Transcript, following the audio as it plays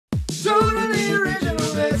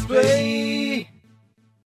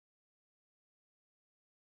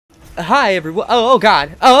Hi, everyone. Oh,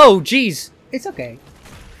 God. Oh, jeez. It's okay.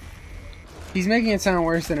 He's making it sound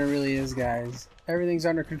worse than it really is, guys. Everything's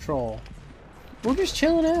under control. We're just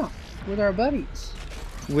chilling out with our buddies.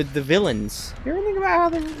 With the villains. You ever think about how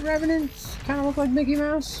the Revenants kind of look like Mickey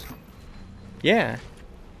Mouse? Yeah.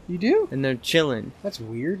 You do? And they're chilling. That's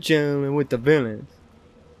weird. Chilling with the villains.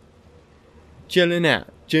 Chilling out.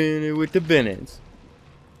 Chilling with the villains.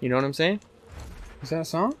 You know what I'm saying? Is that a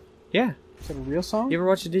song? Yeah. Is that a real song? You ever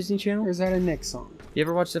watch the Disney Channel? Or is that a Nick song? You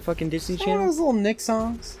ever watch the fucking Disney Is that one Channel? of those little Nick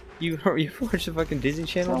songs? You ever watch the fucking Disney Is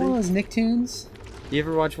Channel, that one of dude? those Nicktoons? You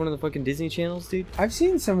ever watch one of the fucking Disney channels, dude? I've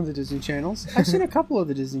seen some of the Disney channels. I've seen a couple of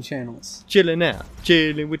the Disney channels. Chilling out.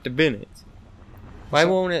 Chilling with the villains. Why So-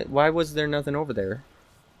 won't it? Why was there nothing over there?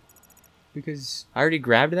 Because I already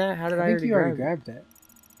grabbed that? How did I I think already you already grab it? grabbed that.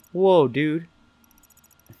 Whoa, dude.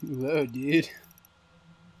 Whoa, dude.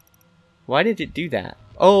 Why did it do that?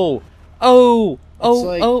 Oh! Oh! Oh!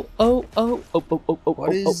 like, Oh! Oh! Oh! Oh! Oh! Oh! Oh!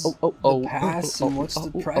 what is the past and what's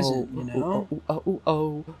the oh, present, oh, you know? Oh! Oh!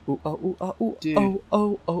 Oh! Oh! Oh! Oh! Dude. Oh!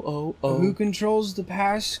 Oh! Oh! Oh! Who controls the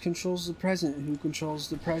past controls the present. Who controls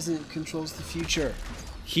the present controls the future.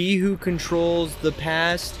 He who controls the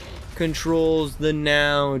past controls the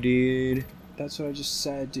now, dude. That's what I just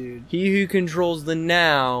said, dude. He who controls the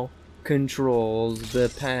now controls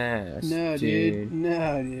the past. No, dude.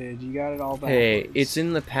 No, dude. You got it all backwards. Hey, it's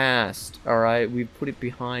in the past, alright? We put it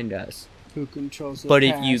behind us. Who controls the But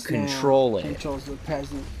past if you control now it. controls the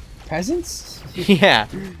present. Peasants? Yeah.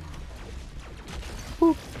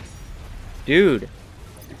 Dude.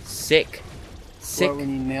 Sick. Sick What, when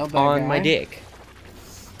you nailed that on guy? my dick.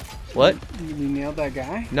 What? You nailed that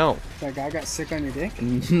guy? No. That guy got sick on your dick?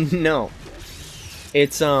 No.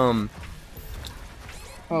 It's, Oh,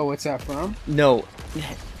 what's that from? no.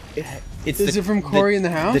 It's Is it from Cory in the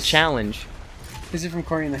House? The challenge. Is it from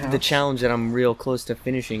Cory in the House? The challenge that I'm real close to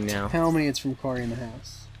finishing now. Tell me it's from Cory in the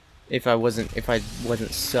House. If I wasn't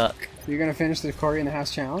suck. You're gonna finish the Cory in the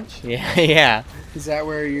House challenge? Yeah, yeah. Is that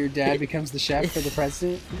where your dad becomes the chef for the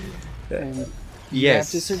president? And you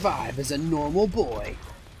Yes. have to survive as a normal boy.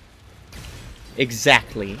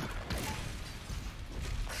 Exactly.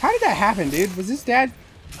 How did that happen, dude? Was his dad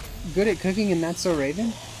good at cooking and That's So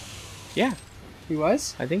Raven? Yeah. He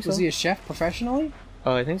was? I think so. Was he a chef professionally?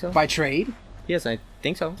 Oh, I think so. By trade? Yes, I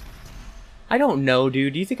think so. I don't know,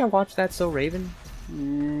 dude. Do you think I watched That's So Raven?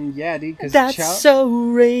 Yeah, dude. Cause That's so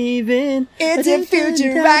Raven. It's a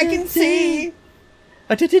future I can see.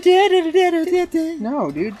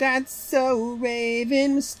 No, dude. That's so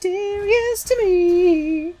Raven, mysterious to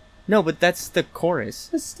me. No, but that's the chorus.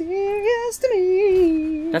 Mysterious to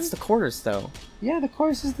me. That's the chorus, though. Yeah, the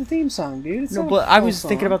chorus is the theme song, dude. It's No, not but a I full was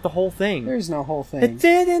thinking song. about the whole thing. There's no whole thing.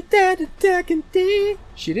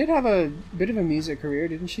 She did have a bit of a music career,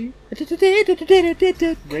 didn't she?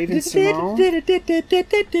 Raven Simone.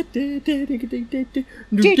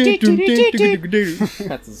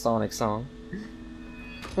 That's a Sonic song.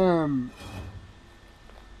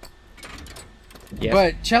 Yeah.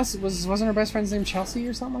 But Chelsea wasn't her best friend's name Chelsea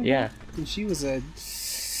or something like Yeah. that? And she was a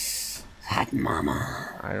hot mama.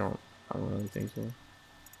 I don't really think so.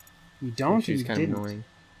 You don't? She was You kind didn't. of annoying.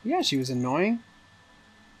 Yeah, she was annoying.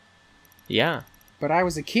 Yeah. But I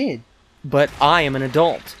was a kid. But I am an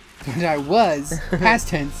adult. But I was, past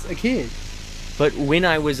tense, a kid. But when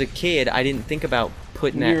I was a kid, I didn't think about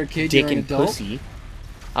putting When you were that a kid, dick you were an in adult? pussy.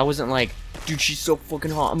 I wasn't like, dude, she's so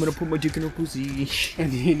fucking hot. I'm gonna put my dick in her pussy.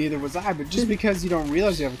 And neither was I. But just because you don't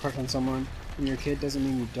realize you have a crush on someone when you're a kid doesn't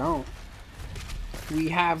mean you don't. We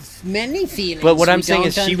have many feelings. But what we I'm saying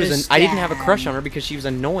is, don't she was. I didn't have a crush on understand. her because she was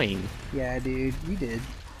annoying. Yeah, dude, you did.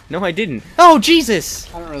 No, I didn't. Oh,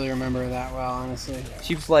 Jesus! I don't really remember that well, honestly.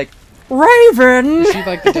 She was like, Raven! Was she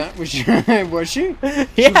like the was she? Was she?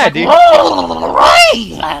 Yeah, dude.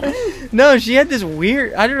 Raven! No, she had this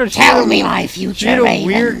weird. I don't know. Tell me my She had future, a Raven.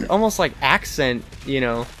 weird, almost like accent. You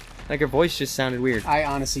know, like her voice just sounded weird. I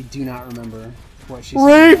honestly do not remember what she said.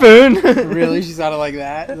 Raven. Really? She sounded like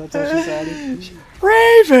that? That's how she sounded?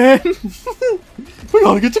 Raven. We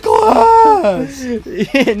gotta get to class!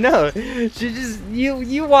 Yeah, no, she just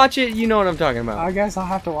you watch it. You know what I'm talking about. I guess I'll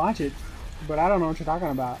have to watch it. But I don't know what you're talking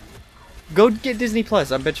about. Go get Disney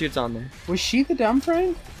Plus. I bet you it's on there. Was she the dumb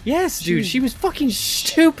friend? Yes, dude. She was fucking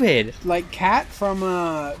stupid. Like Kat from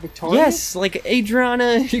Victoria? Yes, like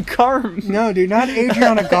Adriana Garby. No, dude, not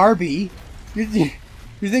Adriana Garby. You're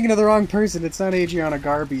thinking of the wrong person. It's not Adriana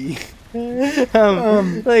Garby. Like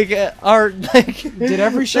art, like Did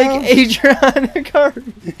every show? like Adriana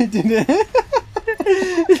Garby.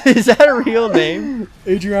 Is that a real name?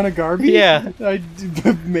 Adriana Garby? Yeah.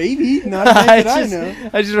 Maybe. Not a name that I know.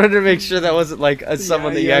 I just wanted to make sure that wasn't like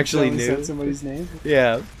someone that you actually accidentally knew. said somebody's name.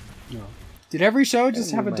 Yeah. No. Did every show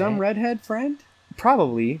just have a my dumb head. redhead friend?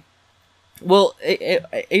 Probably. Well,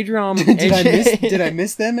 Adrian... Did I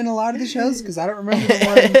miss them in a lot of the shows? Because I don't remember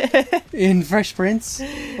the one in Fresh Prince.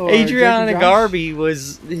 Or Adriana Drake and Josh. Garby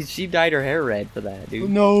was... She dyed her hair red for that, dude.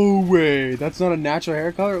 No way. That's not a natural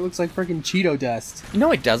hair color. It looks like freaking Cheeto dust.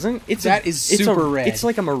 No, it doesn't. That is super red. It's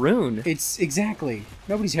like a maroon. It's exactly.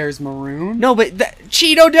 Nobody's hair is maroon. No, but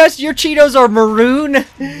Cheeto dust? Your Cheetos are maroon? Red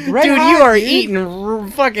dude, hot, you are dude. eating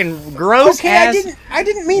fucking gross Okay, ass... I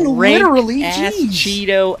didn't mean rank literally. ass Jeez.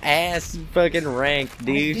 Cheeto ass fucking rank, I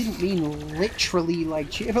dude. didn't mean literally like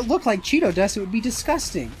Cheeto. If it looked like Cheeto dust, it would be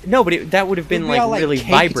disgusting. No, but that would have been It'd be all, really caked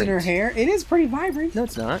vibrant. in her hair. It is pretty vibrant. No,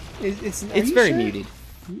 it's not. It's It's you very sure? muted.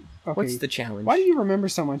 Okay. What's the challenge? Why do you remember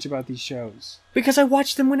so much about these shows? Because I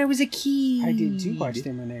watched them when I was a kid. I did too watch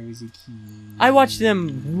them when I was a kid. I watched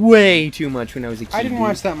them way too much when I was a kid. I didn't dude.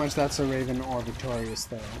 watch that much That's So Raven or Victorious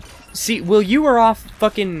though. See, well, you were off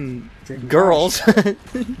fucking Drinking girls.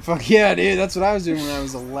 Fuck yeah, dude. That's what I was doing when I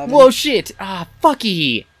was 11. Whoa, shit. Ah,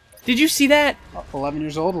 fucky. Did you see that? 11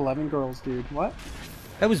 years old, 11 girls, dude. What?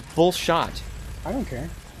 That was bullshot. I don't care.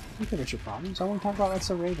 You think it's your problems. I want to talk about That's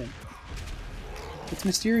So Raven. It's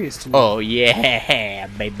mysterious to me. Oh, yeah,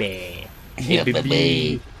 baby. Yeah,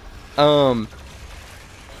 baby.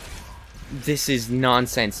 This is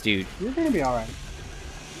nonsense, dude. You're gonna be alright.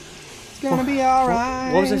 It's gonna be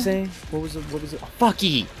alright. What was I saying? What was it? Oh,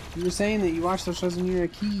 fucky. You were saying that you watched those shows when you were a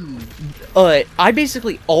kid. I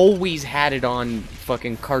basically always had it on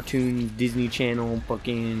fucking cartoons, Disney Channel,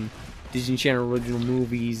 fucking Disney Channel original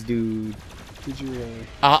movies, dude. Did you really?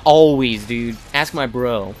 Always, dude. Ask my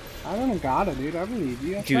bro. I don't gotta, dude. I believe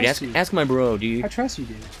you. I Dude, trust you. ask my bro, dude. I trust you,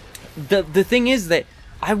 dude. The thing is that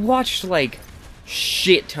I watched like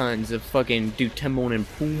shit tons of fucking dude Timon and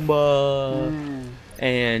Pumbaa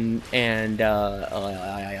and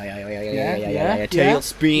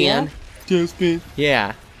Tailspin. Tailspin.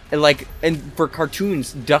 Yeah. And for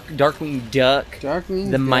cartoons, Darkwing Duck,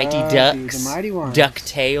 Darkwing the Mighty Duck, Ducks, dude, the Mighty Ones.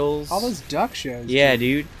 DuckTales. All those duck shows. Yeah,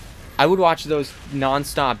 dude. I would watch those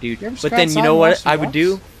non-stop, dude. You ever just But go then you outside know and what watch the I would ducks?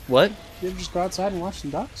 do? What? You ever just go outside and watch some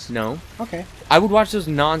ducks? No. Okay. I would watch those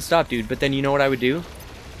non-stop, dude. But then you know what I would do?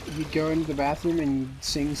 You'd go into the bathroom and you'd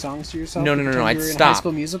sing songs to yourself? No, and pretend I'd you were in stop. High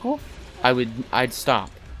School Musical? I'd stop.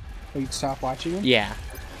 Or you'd stop watching them? Yeah.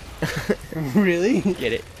 Really?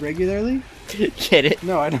 Get it? Regularly? Get it?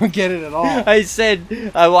 No, I don't get it at all. I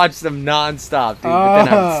said I watched them non-stop, dude. But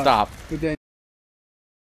then I would stop. But then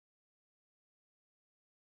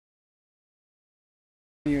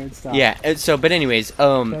you would stop. Yeah. But anyways,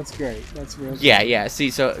 That's great. That's real. yeah.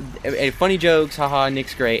 See, so funny jokes, haha.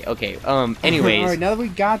 Nick's great. Okay. Anyways. All right, now that we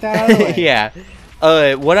got that out of the way. Yeah.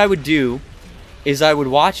 What I would do is I would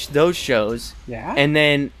watch those shows. Yeah. And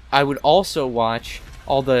then I would also watch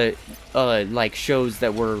all the like shows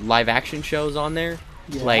that were live action shows on there.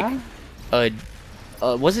 Yeah. Like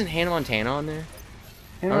wasn't Hannah Montana on there?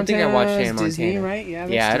 Hannah I don't think I watched Montana's Hannah Disney, Montana. right? Yeah.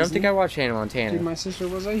 Yeah, I don't think I watched Hannah Montana. Dude, my sister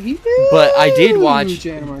was a huge. But I did watch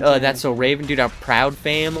Hannah Montana. That's So Raven, dude. Our Proud Is it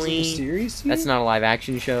Family. a series? That's not a live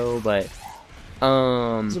action show, but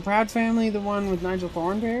Is the Proud Family the one with Nigel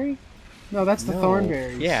Thornberry? No, that's the no.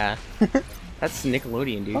 Thornberrys. Yeah. That's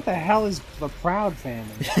Nickelodeon, dude. What the hell is the Proud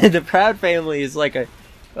Family? The Proud Family is like a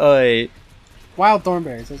Wild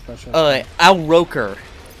Thornberries. That's what show. Al Roker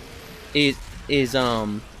is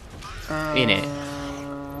in it.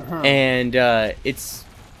 Huh. And it's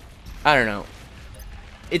I don't know.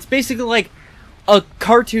 It's basically like a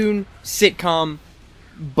cartoon sitcom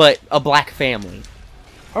but a black family.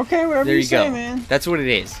 Okay, whatever There you you say, go. man. That's what it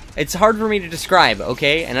is. It's hard for me to describe,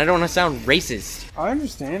 okay? And I don't want to sound racist. I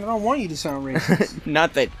understand. I don't want you to sound racist.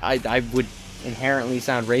 Not that I would inherently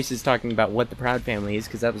sound racist talking about what the Proud Family is,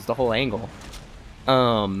 because that was the whole angle.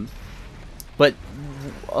 But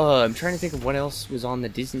I'm trying to think of what else was on the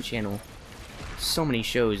Disney Channel. So many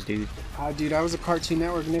shows, dude. Dude, I was a Cartoon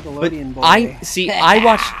Network But Nickelodeon boy. I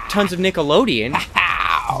watched tons of Nickelodeon,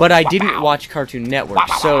 but I didn't watch Cartoon Network.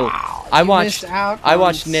 So I watched missed out I on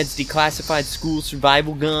watched Ned's Declassified School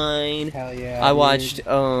Survival Guide. Hell yeah. I dude. watched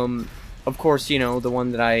of course, you know, the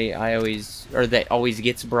one that I always, or that always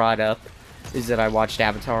gets brought up is that I watched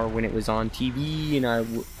Avatar when it was on TV, and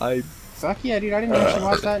I Fuck yeah, dude. I didn't actually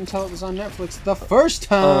watch that until it was on Netflix the first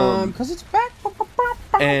time. Because it's back.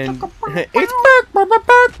 and it's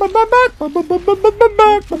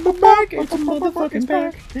back, it's motherfucking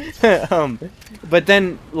back. But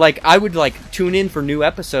then, like, I would, like, tune in for new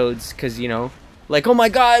episodes, because, you know, like, oh my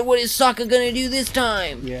god, what is Sokka gonna do this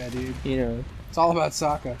time? Yeah, dude. You know. It's all about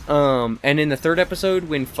Sokka. And in the third episode,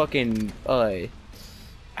 when fucking,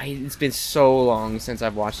 it's been so long since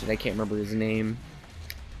I've watched it, I can't remember his name.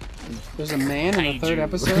 There's a man in the third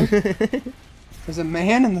episode? There's a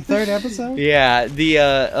man in the third episode? Yeah,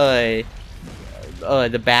 the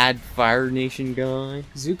bad Fire Nation guy.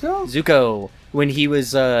 Zuko? Zuko. When he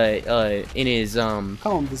was, in his, Call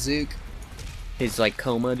him the Zook. his, like,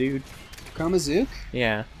 coma, dude. Coma Zook?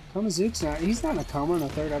 Yeah. Coma Zook's not, he's not in a coma in the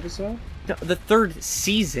third episode? No, the third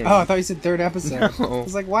season. Oh, I thought you said third episode. No. I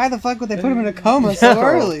was like, why the fuck would they put him in a coma so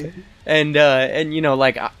early? And you know,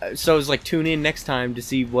 like, so I was like, tune in next time to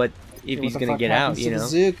see if he's gonna get out, you know? The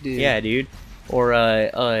Zook, dude. Yeah, dude. Or,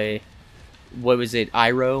 what was it,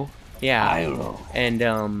 Iroh? Yeah.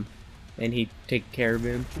 Iroh. And he'd take care of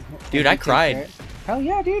him. Dude, I cried. Hell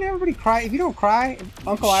yeah, dude, everybody cry. If you don't cry, if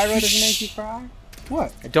Uncle Iroh doesn't make you cry,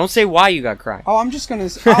 what? Don't say why you got cried. Oh, I'm just gonna,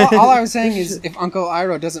 all I was saying is if Uncle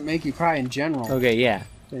Iroh doesn't make you cry in general, Okay, yeah.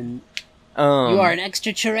 then You are an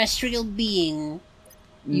extraterrestrial being.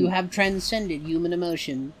 You have transcended human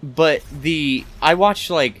emotion. But I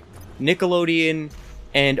watched, like, Nickelodeon,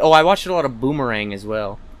 and, I watched a lot of Boomerang as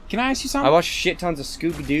well. can I ask you something? I watched shit tons of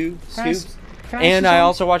Scooby-Doo, Can I ask- Scoops. can I ask you And I something?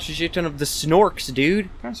 also watched a shit ton of the Snorks, dude.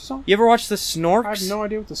 Can I ask you something? You ever watch the Snorks? I have no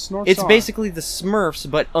idea what the Snorks It's are. basically the Smurfs,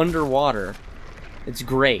 but underwater. It's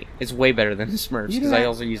great. It's way better than the Smurfs, You because do I that-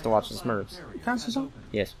 also used to watch the Smurfs. Can I ask you something?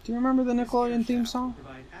 Yes. Do you remember the Nickelodeon theme song?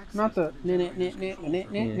 Not the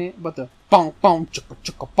but the bong bong chicka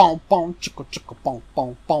chicka bong bong chicka chicka bong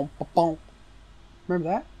bong bong bong. Remember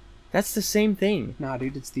that? That's the same thing. Nah,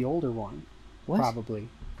 dude, it's the older one. What? Probably.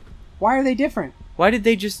 Why are they different? Why did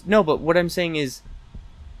they just... No, but what I'm saying is...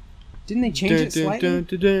 Didn't they change it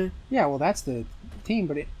slightly? Yeah, well, that's the theme,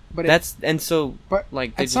 but That's... And so, but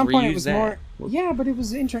like, they at just some point it reused was that. more. Yeah, but it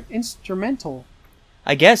was instrumental.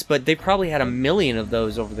 I guess, but they probably had a million of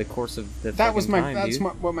those over the course of the That was fucking my. time, That's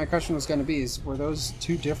dude. what my question was going to be. Is were those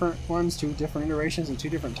two different ones, two different iterations, and two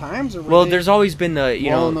different times, or were Well, they there's always been the, you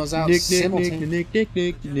know... rolling those out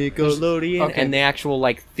simultaneously? Nickelodeon, Okay. and the actual,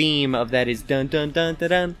 like, theme of that is dun dun dun dun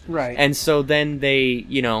dun. Right. And so then they,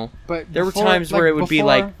 you know... But There were before- times where it would be before-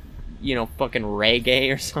 like, you know, fucking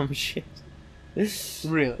reggae or some shit.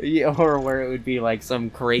 Really? Yeah, or where it would be like some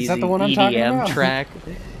crazy the one I'm talking EDM about? track.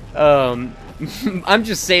 I'm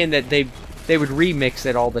just saying that they would remix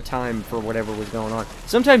it all the time for whatever was going on.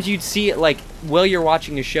 Sometimes you'd see it like while you're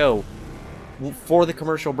watching a show. For the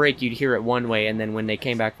commercial break, you'd hear it one way, and then when they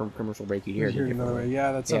came back from commercial break, you'd hear it a different another way. way.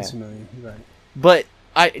 Yeah, that sounds Yeah. familiar. You're right. But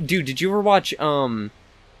dude, did you ever watch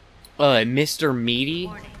Mr.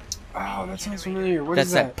 Meaty? Oh, that sounds familiar. What That's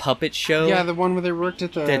is that puppet show. Yeah, the one where they worked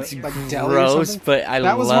at the That's like deli or gross, something. but I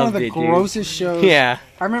That was loved one of the it, dude. grossest shows. Yeah,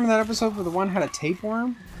 I remember that episode where the one had a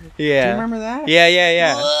tapeworm. yeah. Do you remember that?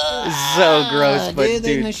 Yeah. So gross, but Dude,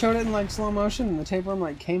 dude. they showed it in like slow motion, and the tapeworm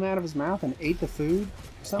like came out of his mouth and ate the food.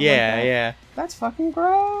 Something like that. Yeah. That's fucking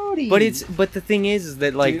grody. But the thing is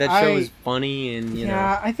that like Dude, that show I- is funny and you know.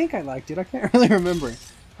 Yeah, I think I liked it. I can't really remember.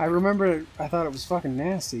 I remember I thought it was fucking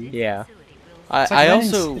nasty. Yeah. It's like I Ren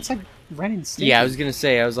also and, it's like Ren and Stimpy. yeah, I was gonna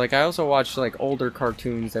say I also watched like older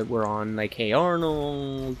cartoons that were on like Hey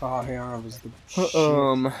Arnold, Oh, hey, Arnold was the shit.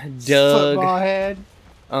 Doug, Football head.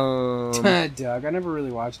 Doug, I never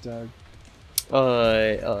really watched Doug.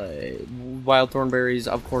 Wild Thornberries,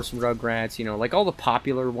 of course, Rugrats, you know, like all the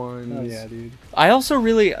popular ones. Oh yeah, dude. I also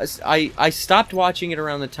really I stopped watching it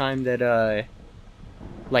around the time that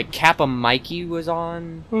like Kappa Mikey was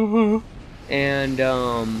on. Mm-hmm. And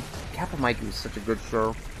Kappa Mikey was such a good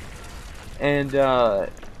show. And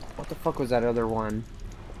what the fuck was that other one?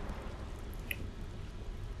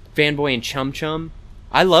 Fanboy and Chum Chum.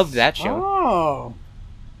 I loved that show. Oh.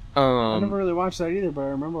 I never really watched that either, but I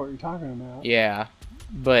remember what you're talking about. Yeah,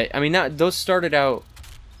 but I mean those started out,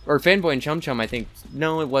 or Fanboy and Chum Chum. I think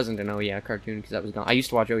no, it wasn't an Oh Yeah cartoon because that was gone. I used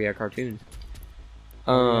to watch Oh Yeah cartoons.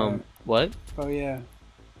 Yeah. What? Oh yeah,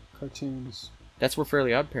 cartoons. That's where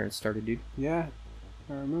Fairly Odd Parents started, dude. Yeah,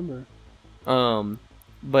 I remember.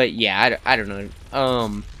 But yeah, I don't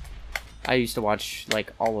know. I used to watch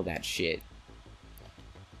like all of that shit.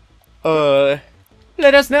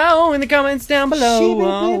 Let us know in the comments down below.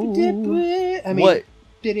 I mean, What?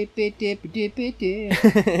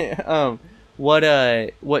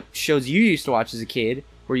 Fuck What shows you used to watch as a kid?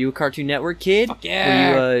 Were you a Cartoon Network kid?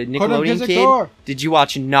 yeah. Were you a Put up Nickelodeon against the kid? door. Did you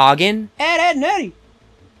watch Noggin? Hey, that nutty.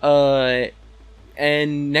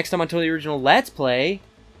 And next time on Totally Original Let's Play,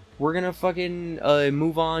 we're gonna fucking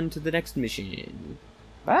move on to the next mission.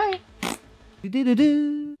 Bye.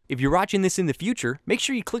 If you're watching this in the future, make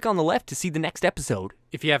sure you click on the left to see the next episode.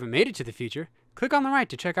 If you haven't made it to the future, click on the right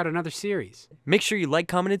to check out another series. Make sure you like,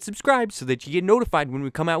 comment, and subscribe so that you get notified when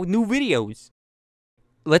we come out with new videos.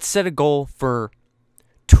 Let's set a goal for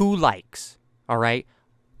 2 likes, alright?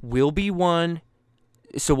 We'll be 1,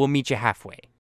 so we'll meet you halfway.